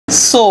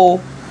So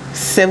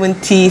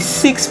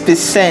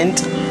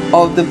 76%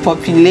 of the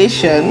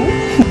population,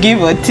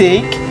 give or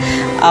take,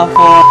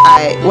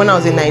 when I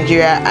was in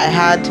Nigeria, I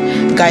had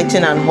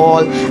Guyton and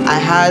Hall, I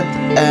had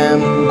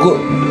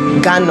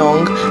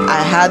Ganong,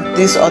 I had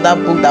this other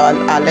book that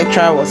our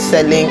lecturer was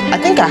selling. I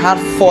think I had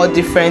 4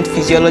 different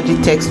physiology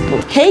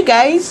textbooks. Hey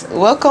guys,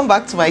 welcome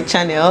back to my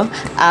channel.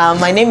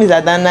 My name is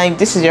Adanna. If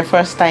this is your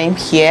first time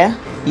here,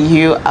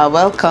 you are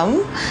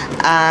welcome,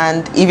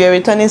 and if you're a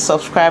returning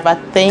subscriber,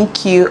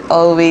 thank you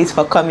always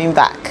for coming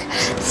back.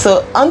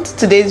 So on to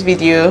today's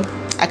video.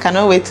 I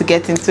cannot wait to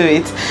get into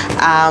it.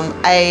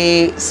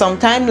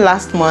 Sometime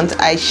last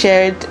month I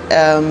shared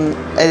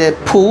a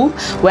poll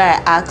where I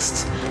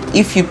asked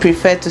if you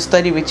prefer to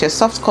study with your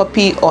soft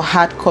copy or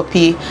hard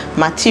copy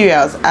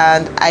materials,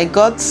 and I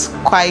got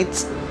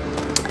quite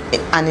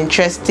an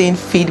interesting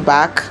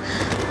feedback,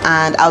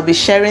 and I'll be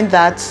sharing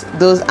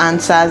those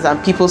answers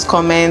and people's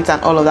comments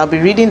and all of that. I'll be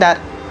reading that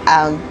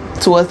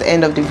towards the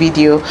end of the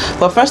video.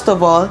 But first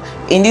of all,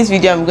 in this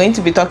video I'm going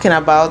to be talking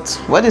about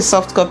what is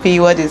soft copy,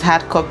 what is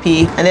hard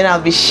copy, and then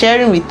I'll be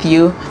sharing with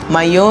you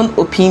my own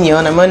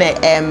opinion, my own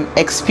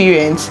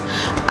experience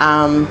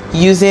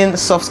using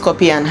soft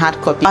copy and hard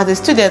copy. As a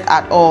student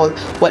at all,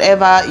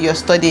 whatever you're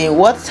studying,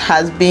 what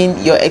has been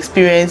your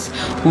experience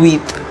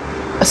with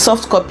a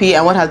soft copy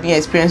and what has been your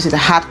experience with a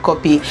hard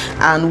copy,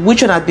 and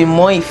which one has been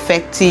more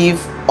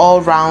effective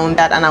all round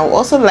that. And I would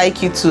also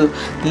like you to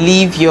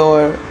leave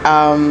your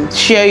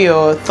share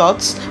your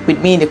thoughts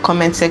with me in the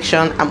comment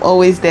section. I'm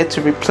always there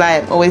to reply,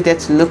 I'm always there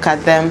to look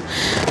at them.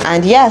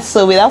 And yeah,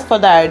 so without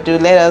further ado,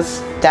 let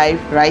us dive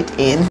right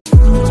in.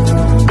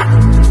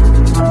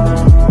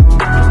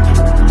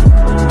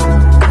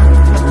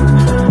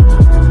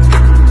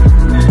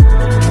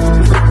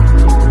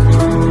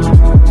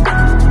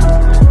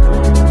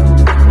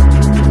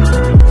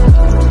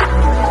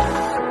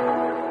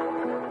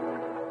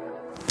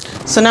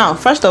 So now,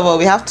 first of all,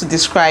 we have to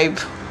describe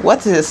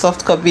what is a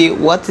soft copy,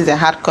 what is a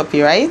hard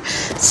copy, right?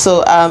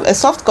 So a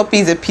soft copy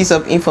is a piece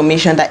of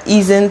information that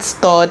isn't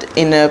stored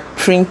in a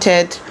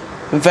printed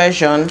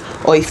version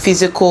or a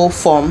physical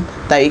form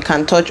that you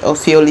can touch or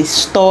feel. It's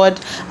stored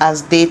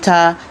as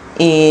data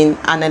in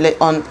an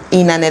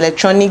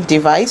electronic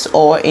device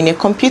or in a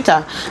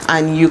computer,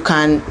 and you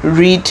can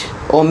read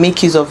or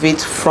make use of it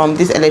from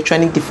these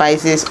electronic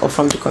devices or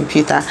from the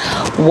computer.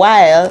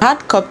 While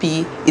hard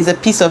copy is a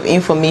piece of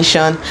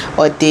information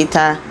or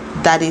data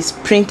that is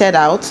printed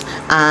out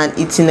and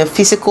it's in a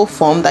physical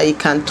form that you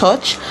can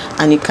touch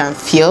and you can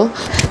feel.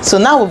 So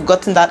now we've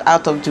gotten that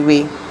out of the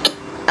way,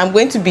 I'm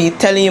going to be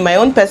telling you my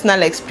own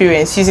personal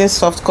experience using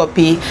soft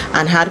copy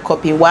and hard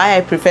copy, why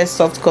I prefer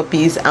soft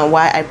copies and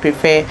why I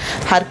prefer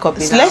hard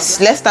copies. So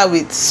let's start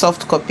with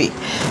soft copy.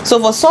 So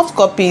for soft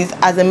copies,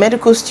 as a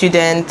medical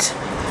student,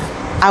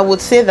 I would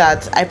say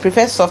that I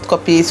prefer soft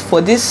copies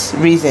for these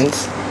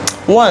reasons.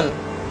 One,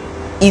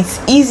 it's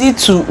easy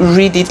to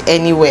read it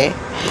anywhere.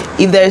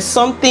 If there is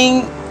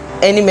something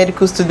any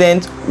medical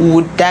student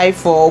would die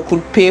for or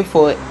could pay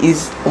for,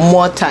 is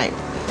more time.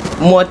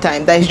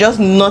 There is just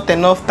not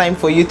enough time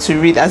for you to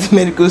read as a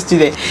medical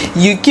student.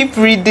 You keep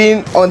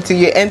reading until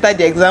you enter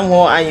the exam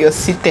hall and you're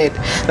seated.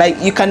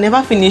 Like, you can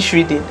never finish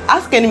reading.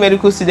 Ask any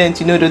medical student,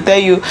 they'll tell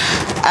you,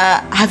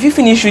 have you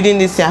finished reading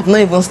this? I've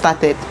not even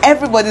started.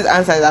 Everybody's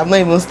answer is, I've not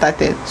even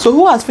started. So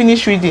who has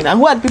finished reading and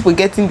who are people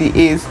getting the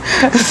A's?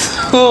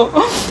 So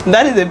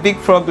that is a big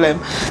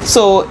problem.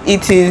 So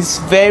it is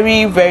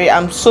very,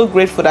 I'm so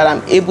grateful that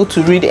I'm able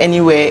to read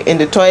anywhere, in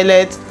the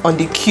toilet, on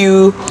the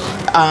queue,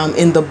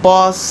 in the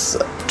bus,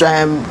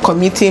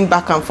 commuting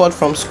back and forth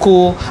from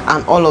school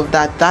and all of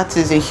that. That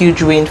is a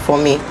huge win for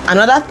me.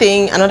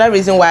 Another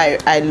reason why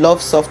I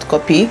love soft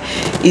copy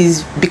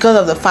is because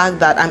of the fact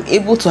that I'm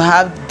able to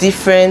have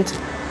different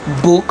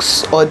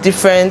books or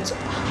different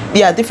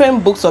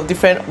books of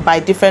by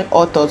different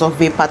authors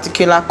of a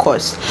particular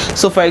course.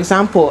 So for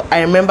example,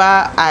 I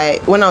remember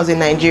when I was in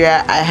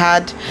Nigeria, I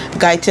had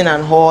Guyton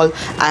and Hall,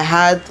 I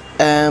had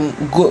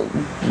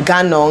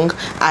Ganong,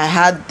 I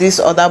had this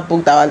other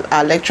book that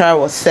our lecturer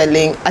was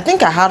selling. I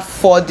think I had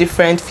 4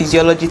 different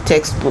physiology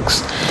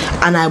textbooks,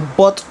 and I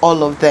bought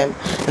all of them.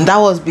 And that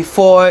was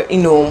before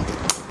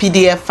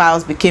PDF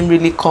files became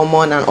really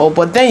common and all.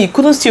 But then you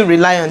couldn't still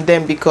rely on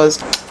them, because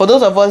for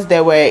those of us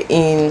that were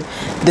in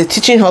the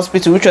teaching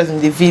hospital, which was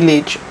in the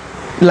village,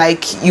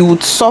 like, you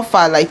would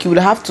suffer, like you would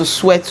have to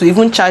sweat to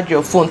even charge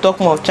your phone, talk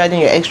more of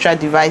charging your extra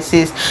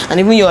devices, and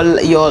even your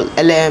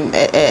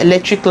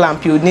electric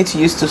lamp you would need to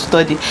use to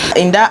study.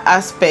 In that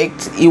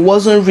aspect, it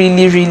wasn't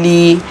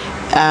really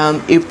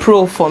a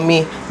pro for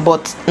me.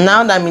 But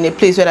now that I'm in a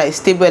place where there is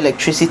stable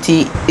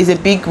electricity, is a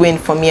big win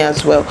for me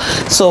as well.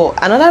 So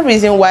another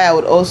reason why I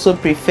would also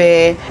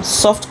prefer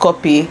soft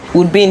copy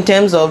would be in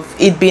terms of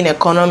it being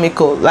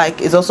economical. Like,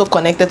 it's also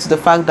connected to the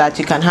fact that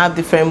you can have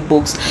different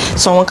books,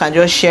 someone can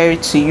just share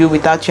it to you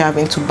without you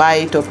having to buy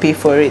it or pay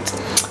for it.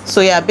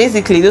 So yeah,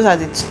 basically those are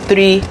the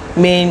 3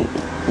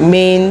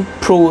 main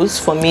pros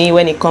for me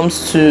when it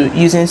comes to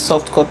using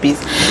soft copies.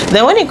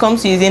 Then when it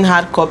comes to using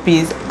hard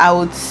copies, I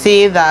would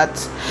say that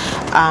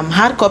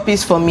hard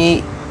copies for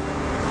me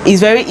it's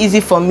very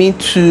easy for me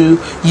to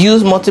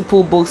use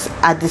multiple books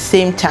at the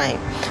same time.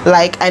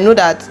 Like I know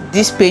that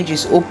this page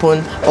is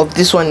open of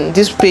this one,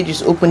 this page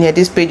is open here,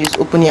 this page is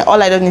open here.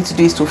 All I don't need to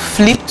do is to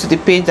flip to the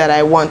page that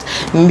I want,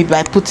 maybe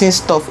by putting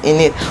stuff in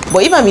it.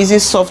 But if I'm using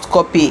soft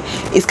copy,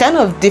 it's kind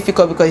of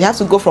difficult because you have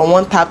to go from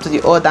one tab to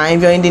the other, and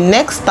if you're in the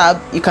next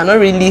tab, you cannot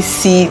really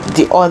see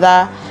the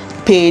other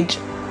page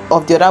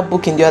of the other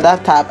book in the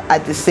other tab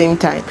at the same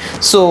time.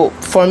 So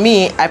for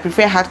me, I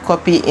prefer hard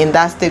copy in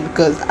that state,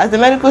 because as a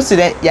medical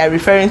student, you are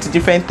referring to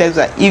different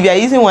textbooks. If you are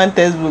using one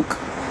textbook,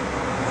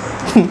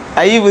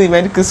 are you even in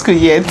medical school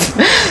yet?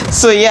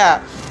 So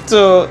yeah,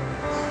 so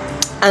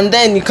and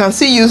then you can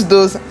still use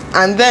those,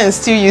 and then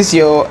still use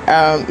your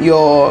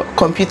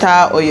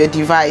computer or your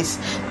device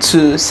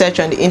to search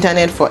on the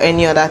internet for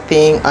any other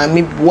thing, and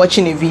maybe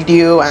watching a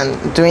video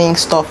and doing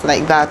stuff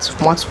like that,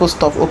 multiple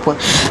stuff open.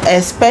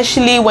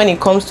 Especially when it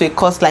comes to a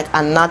course like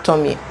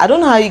anatomy. I don't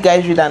know how you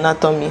guys read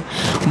anatomy,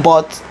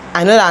 but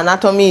I know that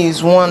anatomy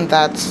is one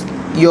that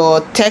your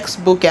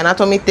textbook, your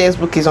anatomy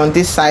textbook is on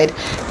this side,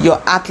 your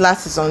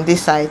atlas is on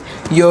this side,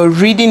 you're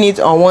reading it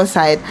on one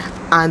side,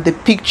 and the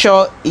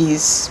picture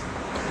is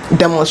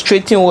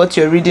demonstrating what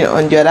you're reading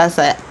on the other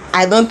side.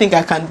 I don't think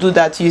I can do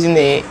that using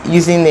a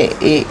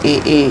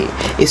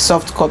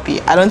soft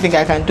copy. I don't think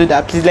I can do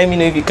that. Please let me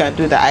know if you can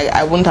do that.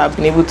 I wouldn't have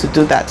been able to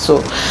do that.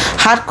 So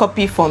hard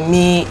copy for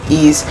me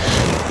is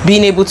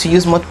being able to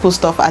use multiple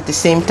stuff at the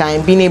same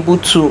time, being able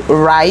to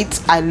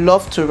write. I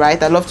love to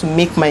write, I love to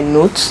make my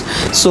notes,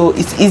 so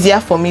it's easier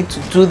for me to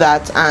do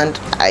that. And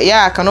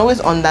yeah, I can always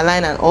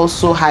underline and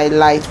also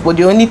highlight, but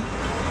the only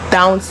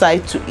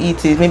downside to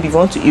it is maybe if you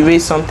want to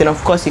erase something, of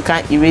course you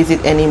can't erase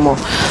it anymore.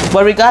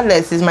 But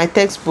regardless, it's my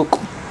textbook,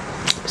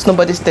 it's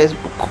nobody's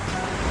textbook.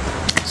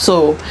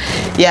 So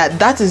yeah,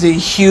 that is a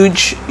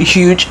huge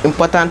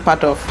important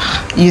part of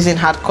using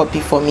hard copy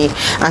for me.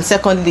 And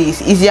secondly,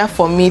 it's easier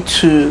for me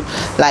to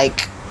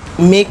like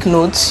make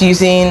notes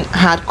using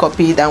hard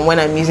copy than when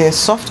I'm using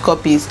soft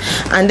copies.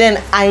 And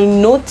then I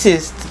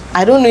noticed,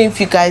 I don't know if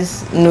you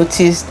guys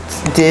noticed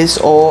this,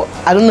 or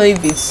I don't know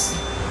if it's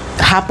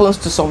happens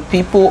to some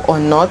people or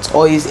not,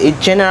 or is a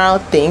general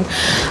thing.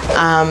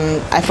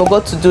 I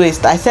forgot to do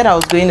it. I said I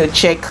was going to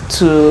check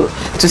to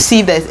see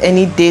if there's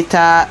any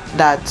data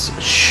that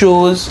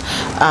shows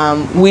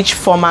which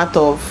format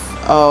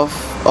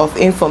of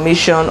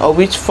information or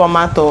which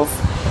format of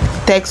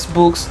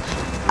textbooks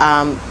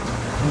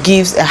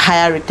gives a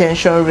higher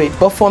retention rate.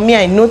 But for me,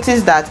 I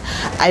noticed that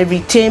I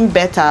retain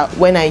better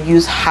when I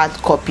use hard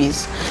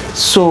copies.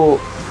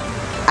 So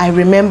I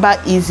remember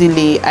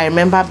easily, I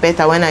remember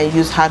better when I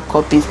use hard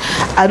copies.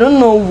 I don't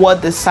know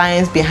what the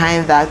science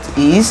behind that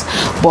is,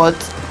 but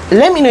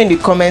let me know in the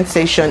comment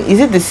section. Is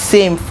it the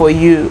same for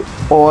you?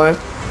 Or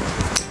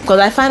because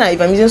I find that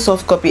if I'm using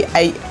soft copy,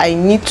 I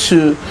need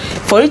to,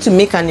 for it to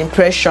make an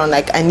impression,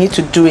 like I need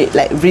to do it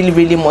like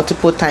really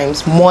multiple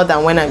times more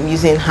than when I'm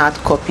using hard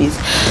copies.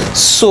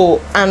 So,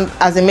 and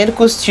as a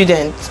medical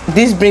student,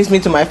 this brings me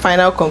to my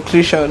final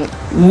conclusion,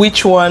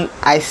 which one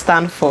I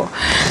stand for.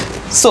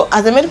 So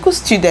as a medical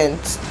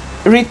student,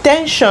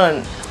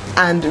 retention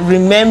and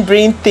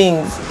remembering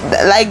things,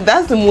 like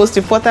that's the most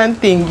important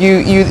thing.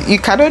 You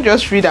cannot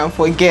just read and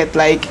forget.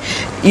 Like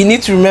you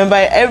need to remember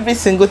every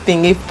single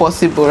thing if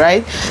possible,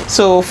 right?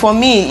 So for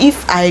me,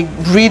 if I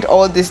read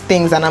all these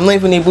things and I'm not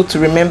even able to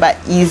remember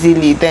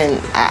easily,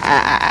 then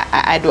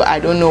I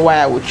don't know why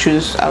I would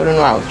choose. I don't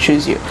know why I would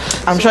choose you.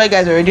 I'm sure you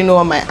guys already know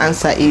what my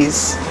answer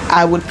is.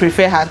 I would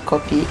prefer hard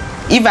copy.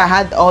 If I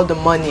had all the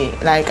money,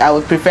 like I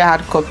would prefer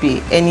hard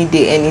copy any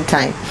day,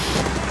 anytime.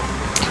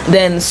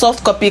 Then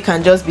soft copy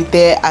can just be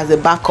there as a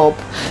backup,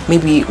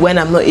 maybe when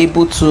I'm not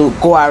able to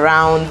go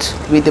around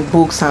with the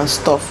books and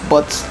stuff.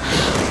 But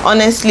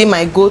honestly,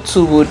 my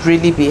go-to would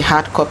really be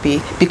hard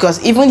copy,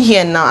 because even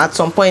here now, at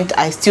some point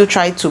I still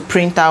try to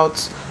print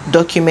out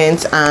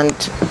documents and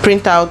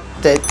print out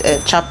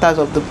the chapters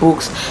of the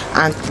books,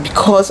 and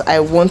because I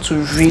want to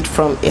read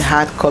from a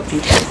hard copy.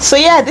 So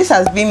yeah, this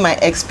has been my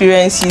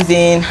experience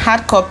using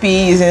hard copy,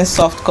 using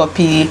soft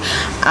copy,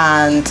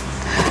 and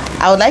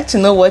I would like to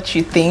know what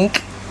you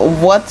think.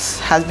 What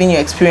has been your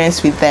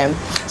experience with them?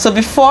 So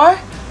before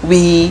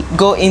we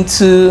go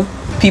into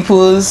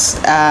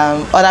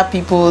other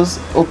people's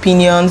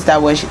opinions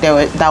that was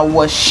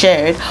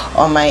shared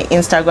on my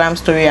Instagram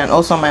story and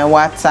also my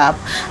WhatsApp,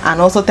 and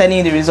also telling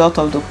you the result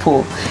of the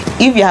poll,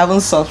 if you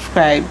haven't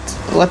subscribed,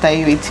 what are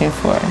you waiting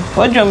for?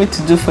 What do you want me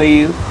to do for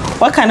you?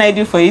 What can I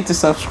do for you to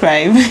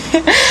subscribe?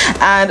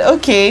 And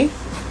okay,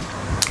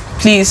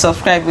 please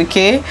subscribe,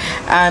 okay,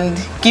 and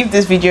give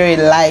this video a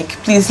like.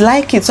 Please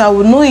like it so I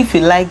will know if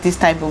you like this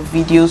type of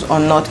videos or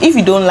not. If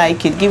you don't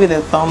like it, give it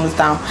a thumbs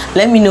down.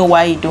 Let me know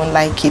why you don't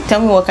like it. Tell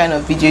me what kind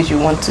of videos you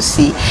want to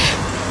see.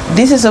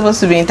 This is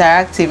supposed to be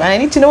interactive and I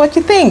need to know what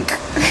you think.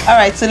 All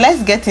right, so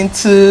let's get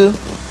into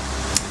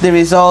the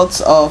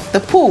results of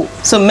the poll.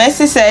 So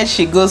Mercy said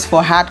she goes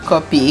for hard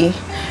copy.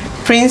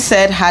 Prince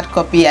said hard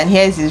copy, and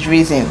here's his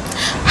reason.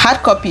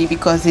 Hard copy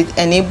because it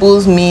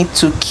enables me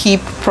to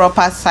keep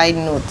proper side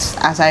notes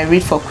as I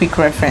read for quick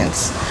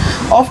reference.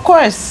 Of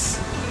course,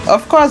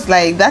 of course,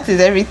 like that is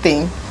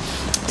everything.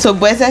 So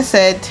Boise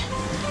said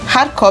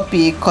hard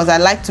copy because I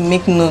like to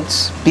make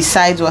notes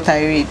besides what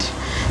I read.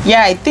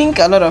 Yeah, I think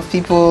a lot of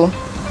people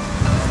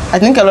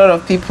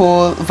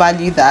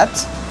value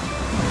that.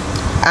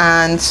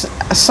 And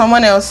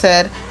someone else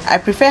said I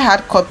prefer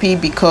hard copy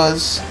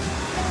because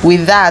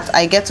with that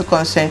I get to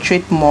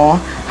concentrate more,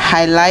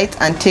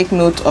 highlight and take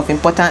note of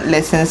important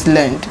lessons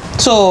learned.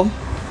 So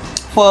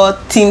for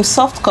team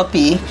soft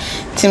copy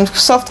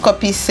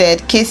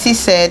said, Casey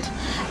said,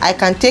 I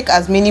can take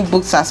as many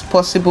books as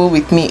possible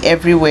with me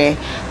everywhere,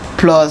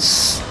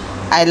 plus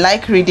I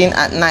like reading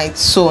at night,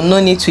 so no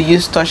need to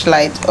use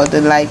torchlight or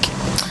the like.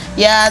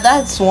 Yeah,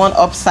 that's one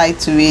upside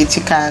to it.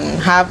 You can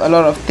have a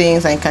lot of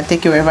things and you can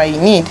take it wherever you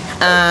need.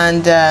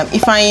 And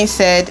Ifeanyi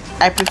said,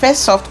 I prefer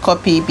soft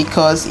copy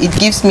because it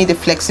gives me the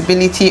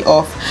flexibility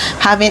of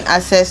having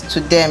access to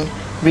them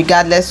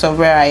regardless of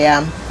where I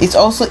am. It's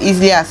also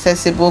easily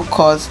accessible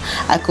because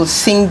I could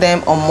sync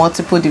them on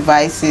multiple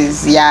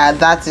devices. Yeah,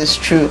 that is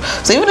true.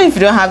 So even if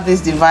you don't have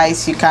this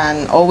device, you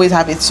can always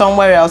have it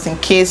somewhere else in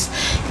case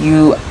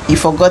you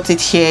forgot it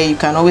here. You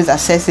can always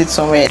access it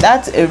somewhere.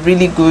 That's a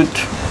really good,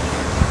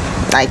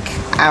 like,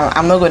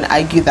 I'm not going to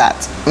argue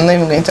that. I'm not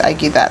even going to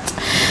argue that.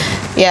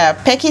 Yeah,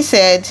 Pecky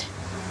said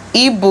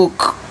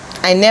ebook,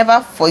 I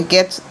never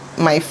forget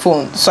my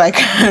phone, so I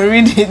can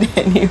read it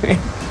anyway.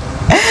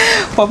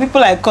 For people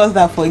like us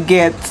that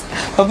forget,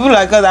 for people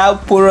like us that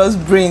have porous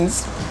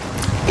brains,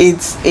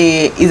 it's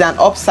an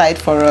upside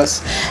for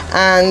us.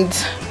 And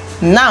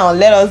now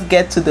let us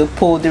get to the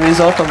poll, the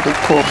result of the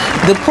poll.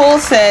 The poll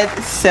said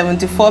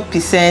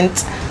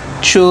 74%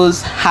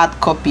 chose hard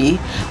copy,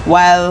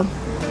 while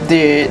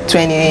the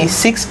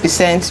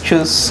 26%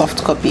 chose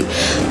soft copy.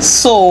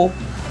 So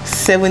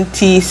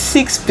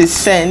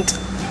 76%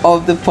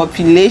 of the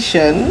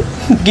population,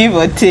 give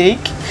or take,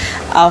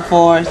 are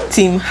for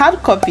team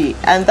hard copy,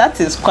 and that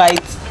is quite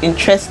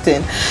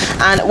interesting.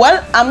 And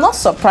well, I'm not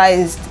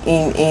surprised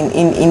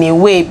in a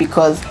way,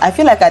 because I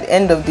feel like at the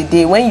end of the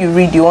day, when you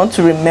read, you want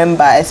to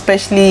remember,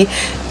 especially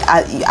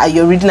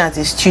you're reading as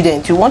a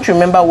student, you want to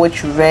remember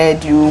what you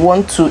read, you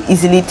want to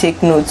easily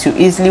take notes, you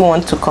easily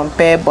want to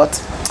compare. But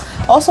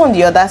also on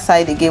the other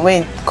side again,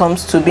 when it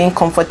comes to being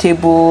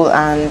comfortable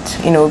and,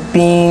 you know,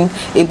 being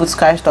able to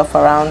carry stuff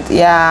around,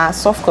 yeah,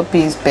 soft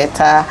copy is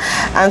better.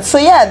 And so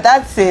yeah,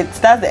 that's it.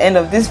 That's the end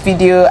of this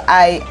video.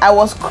 I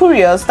was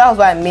curious. That was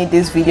why I made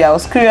this video. I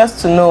was curious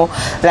to know,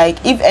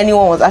 like, if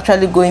anyone was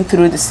actually going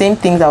through the same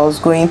things I was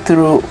going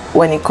through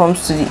when it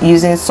comes to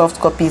using soft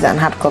copies and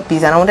hard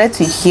copies, and I wanted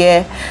to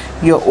hear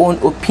your own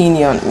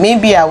opinion.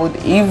 Maybe I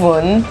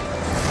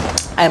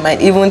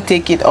might even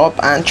take it up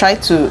and try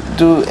to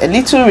do a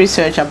little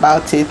research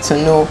about it to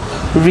know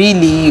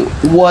really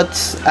what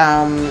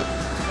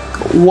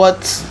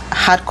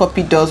hard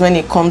copy does when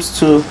it comes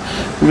to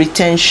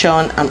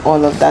retention and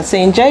all of that. So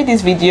enjoy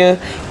this video,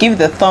 give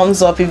the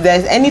thumbs up. If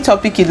there's any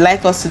topic you'd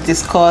like us to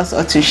discuss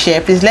or to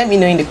share, please let me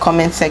know in the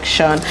comment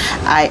section.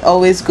 I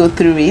always go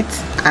through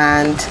it.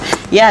 And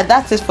yeah,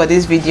 that's it for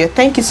this video.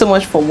 Thank you so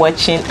much for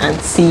watching, and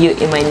see you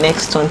in my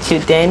next one.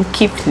 Till then,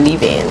 keep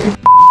living.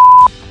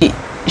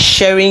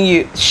 Sharing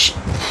you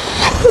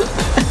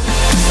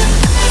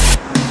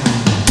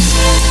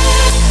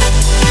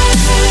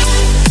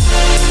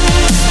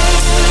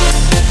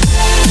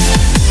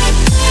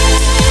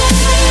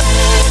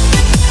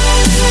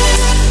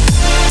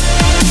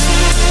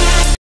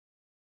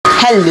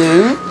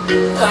hello.